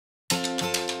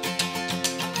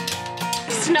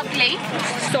Snuggly.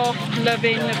 Soft,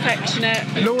 loving, affectionate.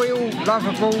 Loyal,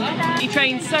 lovable. He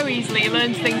trains so easily, he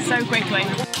learns things so quickly.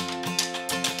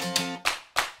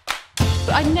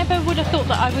 I never would have thought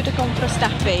that I would have gone for a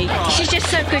Staffie. She's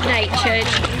just so good-natured.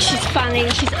 She's funny.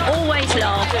 She's always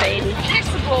laughing.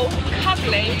 Kissable,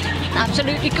 cuddly.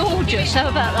 Absolutely gorgeous. How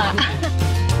about that?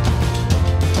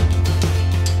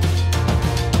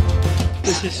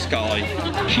 This is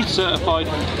Sky. She's certified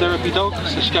therapy dog,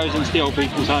 so she goes into the old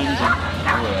people's homes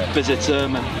and visits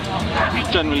them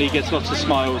and generally gets lots of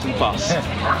smiles and fuss.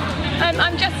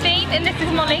 I'm Justine and this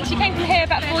is Molly. She came from here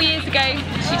about 4 years ago.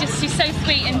 She's so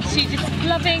sweet and she's just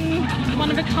loving,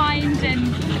 one of a kind and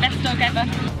the best dog ever.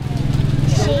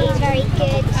 She's very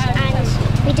good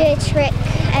and we do a trick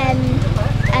and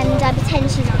I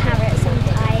pretend she's a parrot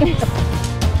sometimes.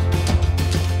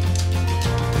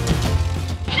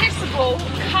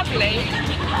 Cuddly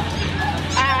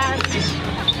and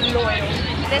loyal.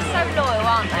 They're so loyal,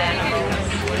 aren't they?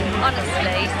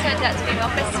 Honestly, it's turned out to be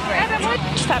my best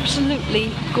friend. Just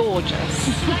absolutely gorgeous.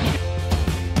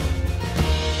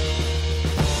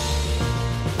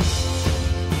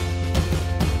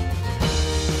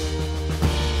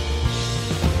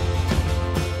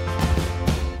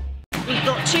 We've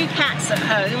got 2 cats at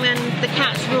home and the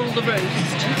cats rule the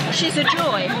roost. She's a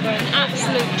joy, an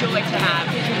absolute joy to have.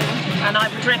 And I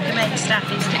would recommend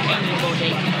Staffies to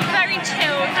anybody. Very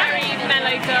chill, very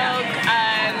mellow dog.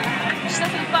 She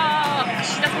doesn't bark,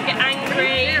 she doesn't get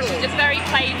angry, she's just very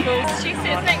playful. She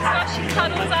sits next to us, she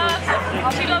cuddles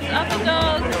us, she loves other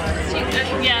dogs.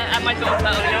 Yeah, and my daughter,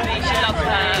 obviously, she loves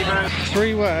her.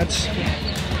 3 words.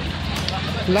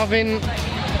 Loving,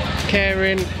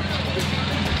 caring,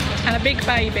 And a big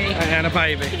baby. and a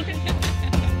baby.